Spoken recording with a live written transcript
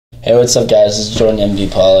Hey, what's up, guys? This is Jordan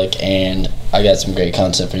MV Pollock, and I got some great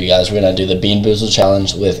content for you guys. We're going to do the Bean Boozled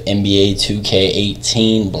Challenge with NBA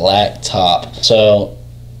 2K18 Blacktop. So,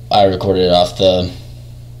 I recorded it off the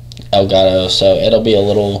Elgato, so it'll be a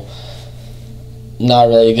little not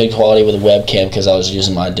really good quality with a webcam because I was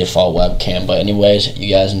using my default webcam. But anyways,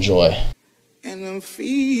 you guys enjoy. And I'm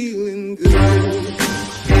feeling good.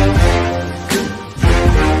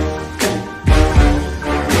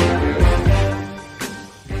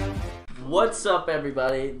 What's up,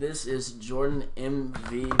 everybody? This is Jordan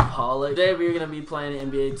MV Pollock. Today we're gonna be playing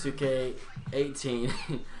NBA 2K18,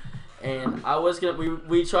 and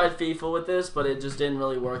we tried FIFA with this, but it just didn't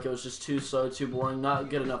really work. It was just too slow, too boring, not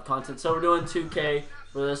good enough content. So we're doing 2K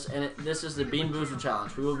for this, and this is the Bean Boozled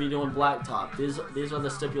Challenge. We will be doing Blacktop. These are the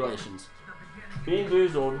stipulations. Bean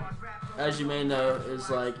Boozled, as you may know, is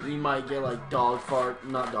like you might get like dog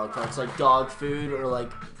farts, like dog food or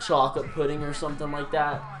like chocolate pudding or something like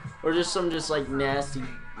that. Or just some like nasty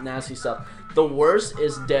stuff. The worst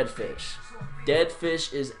is dead fish. Dead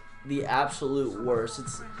fish is the absolute worst.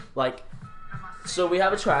 It's like, so we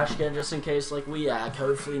have a trash can just in case like we yak.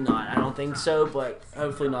 Hopefully not. I don't think so, but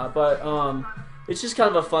hopefully not. But it's just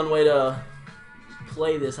kind of a fun way to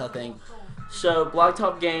play this, I think. So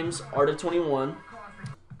Blacktop games are to 21.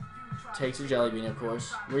 Takes a jelly bean, of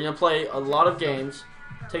course. We're gonna play a lot of games.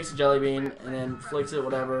 Takes a jelly bean and then flicks it,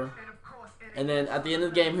 whatever. And then at the end of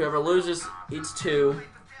the game, whoever loses eats 2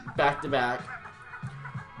 back to back.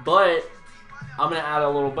 But I'm gonna add a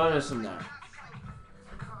little bonus in there.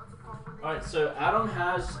 All right, so Adam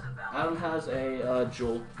has a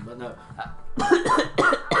jewel, but no.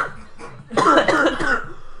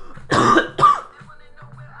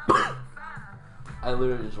 I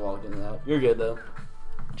literally just walked in and out. You're good though.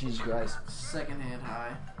 Jesus Christ. Secondhand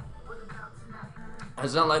high.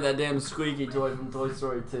 It's not like that damn squeaky toy from Toy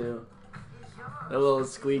Story 2. The little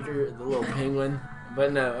squeaker, the little penguin.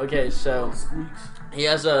 But no, okay, so he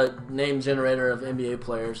has a name generator of NBA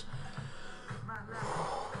players.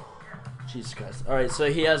 Jesus Christ. Alright,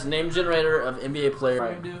 so he has name generator of NBA players.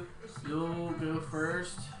 What I'm gonna do, you'll go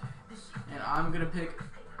first, and I'm gonna pick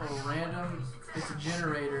a random, it's a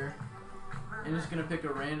generator, and it's gonna pick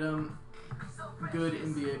a random good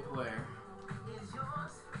NBA player.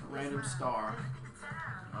 A random star.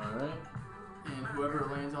 Alright. And whoever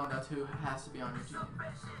it lands on, that's who has to be on your team.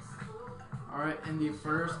 Alright, and the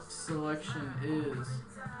first selection is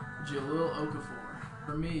Jahlil Okafor.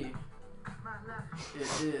 For me,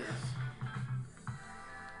 it is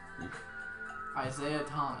Isaiah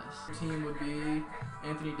Thomas. Your team would be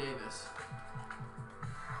Anthony Davis.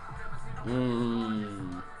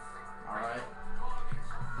 Alright.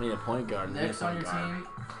 I need a point guard. Next on your team,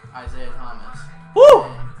 Isaiah Thomas. Woo!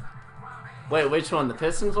 And Wait, which one? The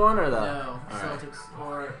Pistons one or the? no, Alright. Celtics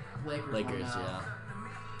or Lakers. Lakers, yeah.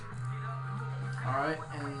 Alright,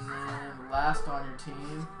 and then last on your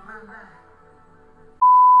team,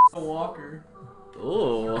 Walker.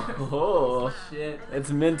 Ooh, oh, Shit. it's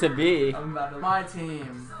meant to be. I'm about to. My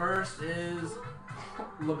team. First is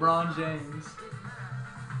LeBron James.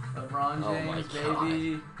 LeBron Oh my James, God.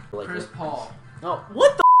 baby. Like Chris it. Paul. Oh,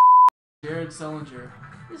 what the? Jared Sullinger.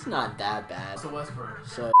 It's not that bad. Russell Westbrook.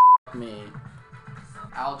 So me.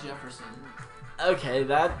 Al Jefferson. Okay,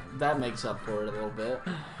 that makes up for it a little bit.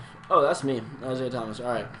 Oh, that's me, Isaiah Thomas.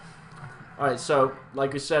 All right. So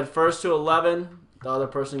like we said, first to 11, the other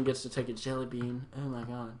person gets to take a jelly bean. Oh my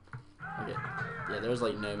God. Okay. Yeah, there was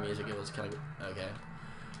like no music. It was kind of okay.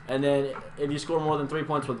 And then if you score more than 3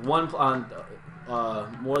 points with one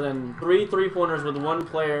more than 3 3-pointers with one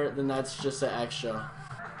player, then that's just an extra.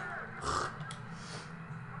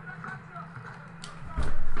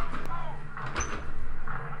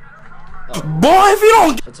 Oh. Boy, if you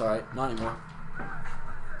don't That's alright, not anymore.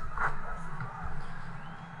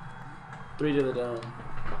 3 to the dome.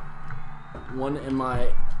 1 in my.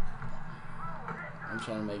 I'm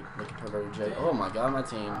trying to make a perverted joke. Oh my God, my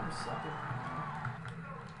team.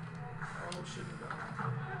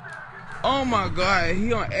 Oh my God,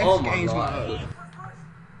 he on X Oh my Games God. mode.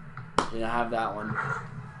 Yeah, I have that one.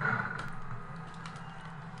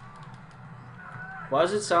 Why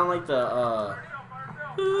does it sound like the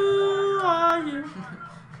who are you?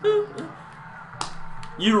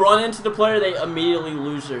 You run into the player, they immediately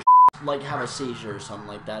lose their like have a seizure or something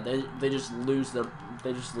like that. They just lose the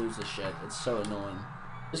shit. It's so annoying.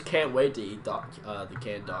 Just can't wait to eat the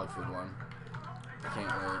canned dog food one. I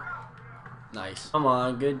can't wait. Nice. Come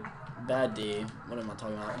on, good, bad D. What am I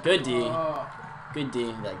talking about? Good D. Good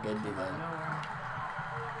D. That good D then.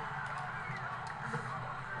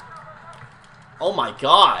 Oh my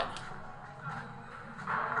God.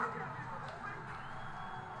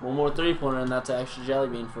 One more 3-pointer, and that's an extra jelly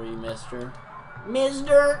bean for you, mister.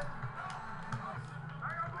 Mister!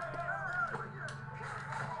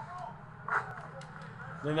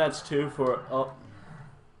 I think that's 2 for... Oh.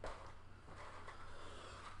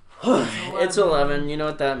 It's 11. You know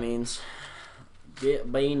what that means.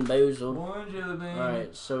 Get bean boozled. One jelly bean.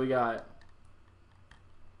 Alright, so we got...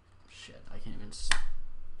 Shit, I can't even...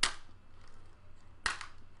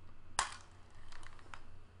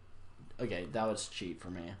 Okay, that was cheap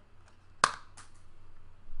for me.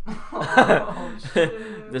 Oh,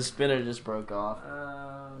 shit. The spinner just broke off.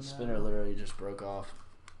 No. The spinner literally just broke off.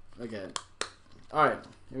 Okay. Alright,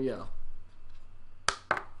 here we go.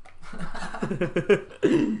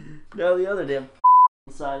 No, the other damn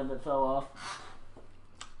side of it fell off.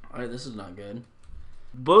 Alright, this is not good.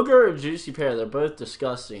 Booger or Juicy Pear, they're both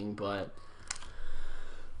disgusting, but...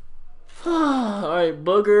 Alright,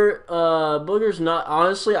 Booger. Booger's not...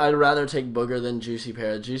 Honestly, I'd rather take Booger than Juicy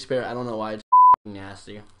Pear. Juicy Pear, I don't know why it's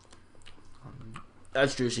nasty.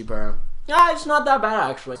 That's Juicy Pear. Yeah, it's not that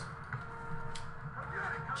bad, actually.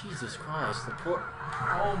 Jesus Christ, the poor...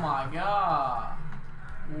 Oh my god.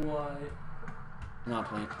 What? I'm not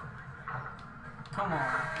playing. Come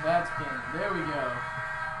on. That's game. There we go.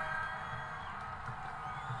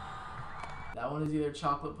 That one is either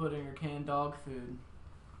chocolate pudding or canned dog food.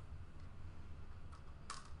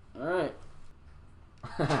 Alright.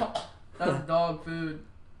 That's dog food.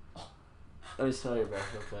 Let me smell your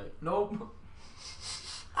breath real quick. Nope.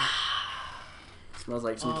 Smells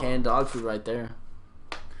like some canned dog food right there.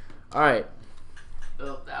 Alright.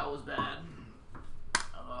 Oh, that was bad.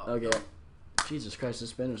 Okay. Jesus Christ, the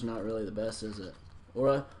spinner's not really the best, is it?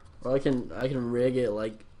 Or I can rig it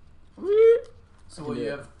like... So what, you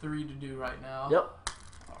have 3 to do right now? Yep.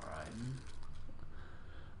 Alright.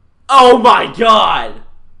 Oh my god!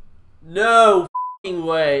 No f***ing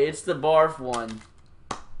way. It's the Barf one.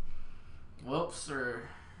 Whoops, sir.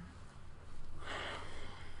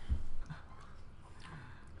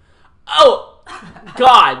 Oh!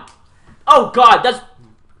 God! Oh god,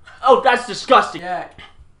 that's disgusting. Yeah.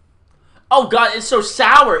 Oh god, it's so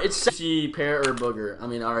sour. It's Pear or Booger. I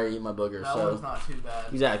mean, I already eat my Booger, That so... one's not too bad.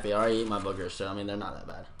 Exactly, I already eat my Booger, so I mean, they're not that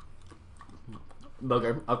bad.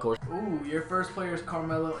 Booger, of course. Ooh, your first player is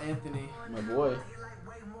Carmelo Anthony. My boy.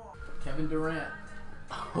 Kevin Durant.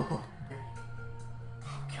 Oh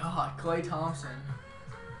god, Klay Thompson.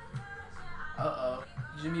 Uh-oh.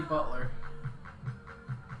 Jimmy Butler.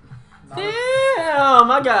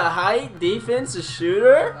 Damn, I got height, defense, a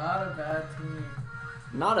shooter. Not a bad team.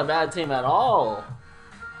 Not a bad team at all.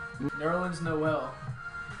 Nerlens Noel.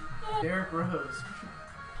 Derrick Rose.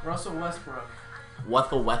 Russell Westbrook. What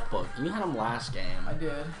the Westbrook? You had him last game. I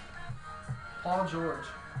did. Paul George.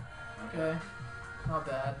 Okay. Not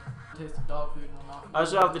bad. Taste of dog food and not. I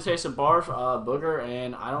also have to taste a Barf, Booger,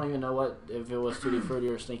 and I don't even know what if it was Tutti Frutti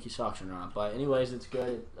or Stinky Socks or not. But anyways, it's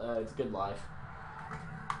good. It's good life.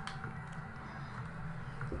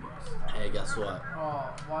 Hey, guess what?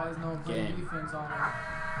 Oh, why is no one playing Game. defense on him?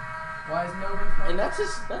 Why is no one playing? And that's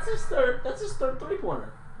his third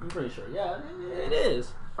 3-pointer. I'm pretty sure. Yeah, it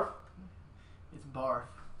is. It's Barf.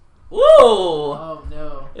 Woo! Oh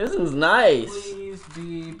no. This one's nice. Please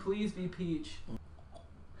be Peach.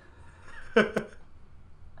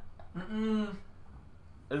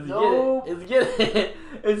 Nope. It's getting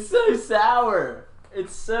it's so sour.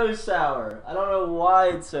 It's so sour. I don't know why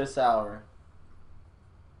it's so sour.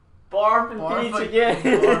 Barf and Peach again.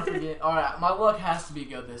 Barf again. Alright, my luck has to be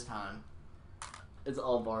good this time. It's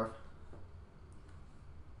all Barf.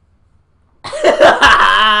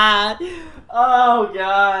 Oh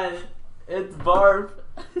god. It's Barf.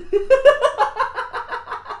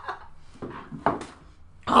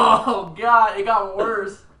 Oh god, it got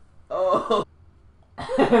worse. Oh.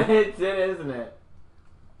 It's it, isn't it?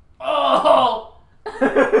 Oh!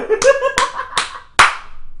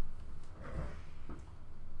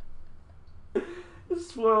 It's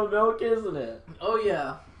spoiled milk, isn't it? Oh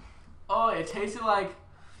yeah. Oh, it tasted like.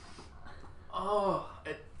 Oh.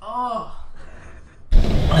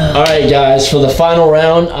 Alright guys, for the final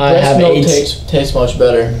round, I have milk tastes much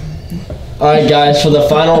better. Alright guys, for the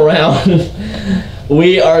final round,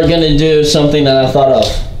 we are going to do something that I thought of.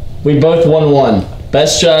 We both won one.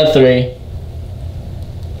 Best shot of 3.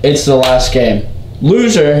 It's the last game.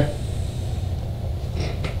 Loser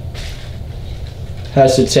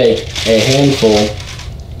has to take a handful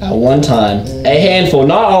at one time. A handful,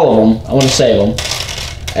 not all of them. I want to save them.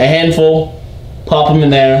 A handful, pop them in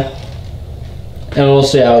there, and we'll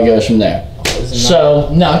see how it goes from there. So,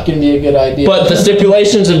 not gonna be a good idea. but the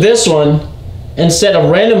stipulations of this one, instead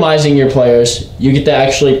of randomizing your players, you get to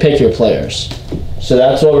actually pick your players. So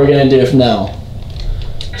that's what we're gonna do from now.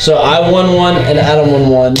 So I won one and Adam won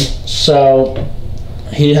one. So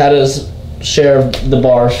he had his share of the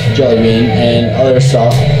Barf, jelly bean, and other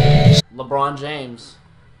stuff. LeBron James.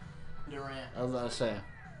 Durant. I was gonna say.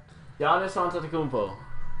 Giannis Antetokounmpo.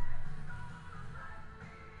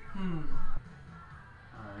 Alright.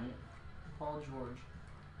 Paul George.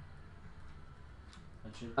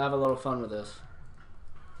 I have a little fun with this.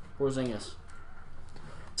 Porzingis.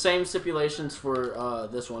 Same stipulations for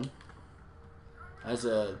this one. As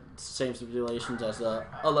same stipulations as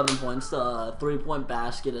 11 points. The 3-point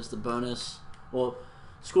basket as the bonus. Well,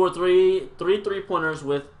 score three 3-pointers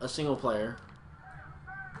with a single player.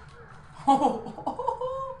 Oh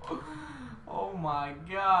my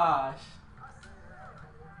gosh.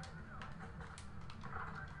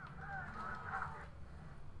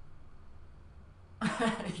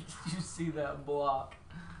 Did you see that block?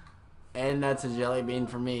 And that's a jelly bean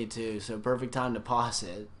for me too, so perfect time to pause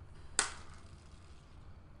it.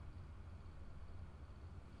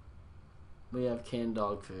 We have canned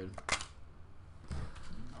dog food.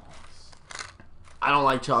 I don't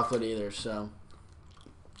like chocolate either, so.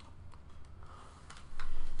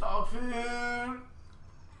 Dog food.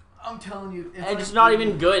 I'm telling you, And it's not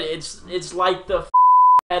even good. It's like the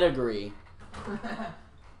pedigree.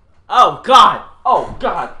 Oh God! Oh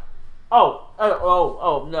God!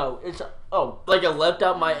 Oh no! It's like I left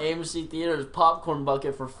out my AMC Theaters popcorn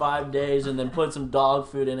bucket for 5 days and then put some dog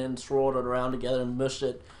food in it and swirled it around together and mushed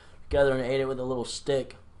it together and ate it with a little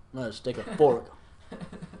stick. Not a stick, a fork.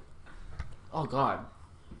 Oh God.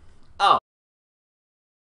 Oh.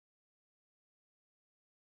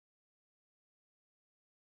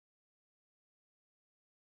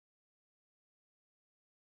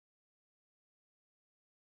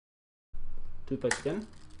 Toothpaste again.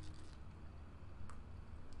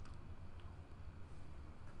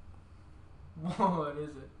 What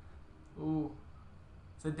is it? Ooh.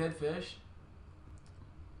 It's a dead fish.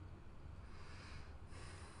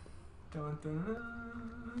 Dun, dun, dun.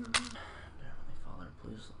 Heavenly Father,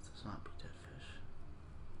 please let this not be dead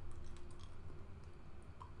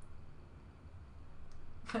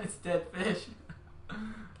fish. It's dead fish.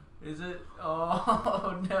 Is it?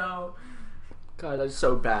 Oh no. God, that's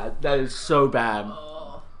so bad. That is so bad.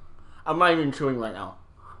 Oh. I'm not even chewing right now.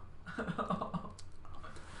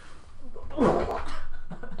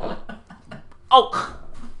 Oh!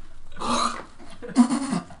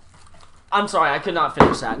 I'm sorry, I could not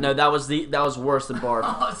finish that. No, that was worse than barf.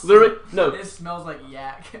 Oh, Literally, no. It smells like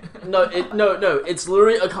yak. No, it's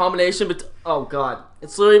literally a combination oh God.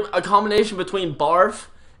 It's literally a combination between barf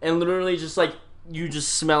and literally just like you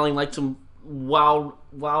just smelling like some wild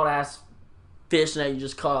ass fish that you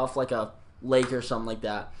just caught off like a lake or something like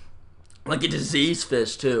that. Like a diseased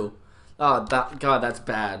fish too. Oh God, that's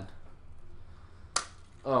bad.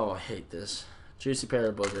 Oh, I hate this. Juicy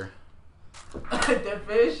pear booger. Dead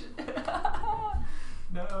fish?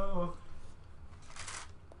 No.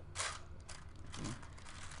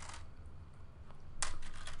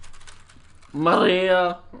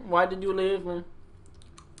 Maria, why did you leave me?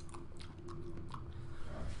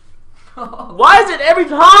 Why is it every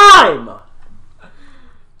time?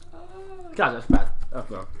 God, that's bad. That's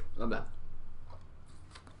bad. I'm bad.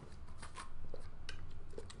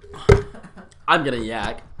 I'm gonna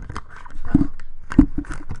yak.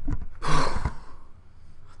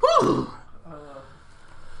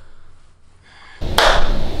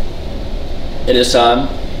 It is time.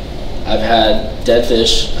 I've had dead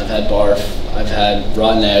fish, I've had barf, I've had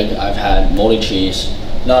rotten egg, I've had moldy cheese.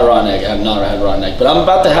 Not rotten egg, I have not had rotten egg, but I'm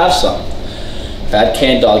about to have some. I've had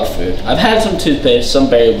canned dog food. I've had some toothpaste, some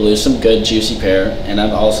berry blue, some good juicy pear, and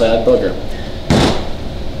I've also had booger.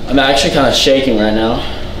 I'm actually kind of shaking right now,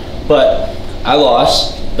 but I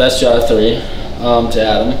lost. Best shot of 3 to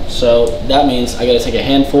Adam. So that means I gotta take a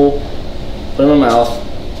handful, put it in my mouth,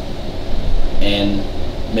 and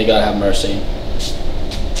may God have mercy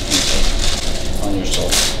on your soul.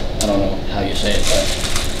 I don't know how you say it, but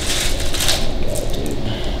God, dude.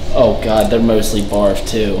 Oh God, they're mostly barf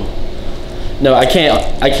too. No, I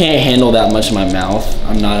can't handle that much in my mouth.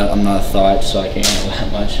 I'm not a thought, so I can't handle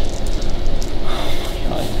that much. Oh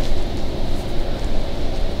my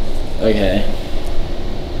God. Okay.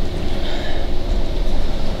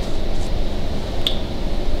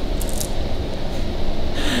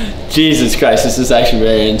 Jesus Christ, this is actually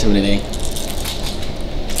very intimidating.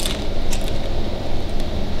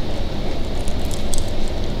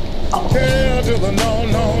 Hell to the no,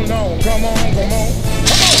 no, no. Come on, come on.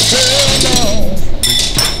 Hell no.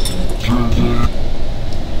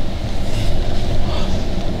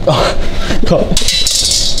 God.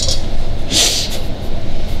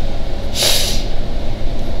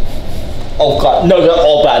 Oh God, no, they're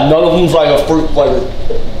all bad. bad. None of them's like a fruit flavor.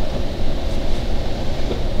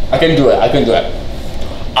 I can do it. I can do it.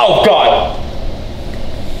 Oh God.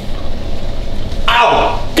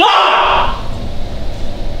 Ow! God!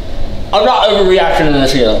 I'm not overreacting to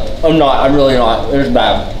this either. I'm not. I'm really not. It's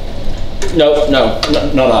bad. No, no,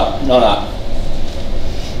 no, no, not. No, not.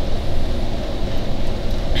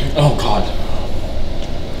 Oh God.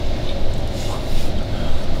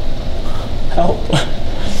 Help.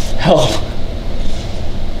 Help.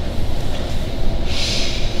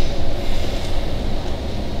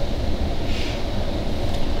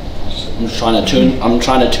 I'm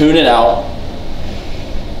trying to tune it out.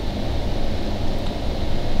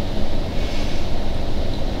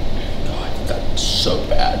 God, that's so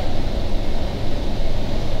bad.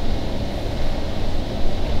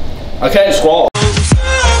 I can't swallow.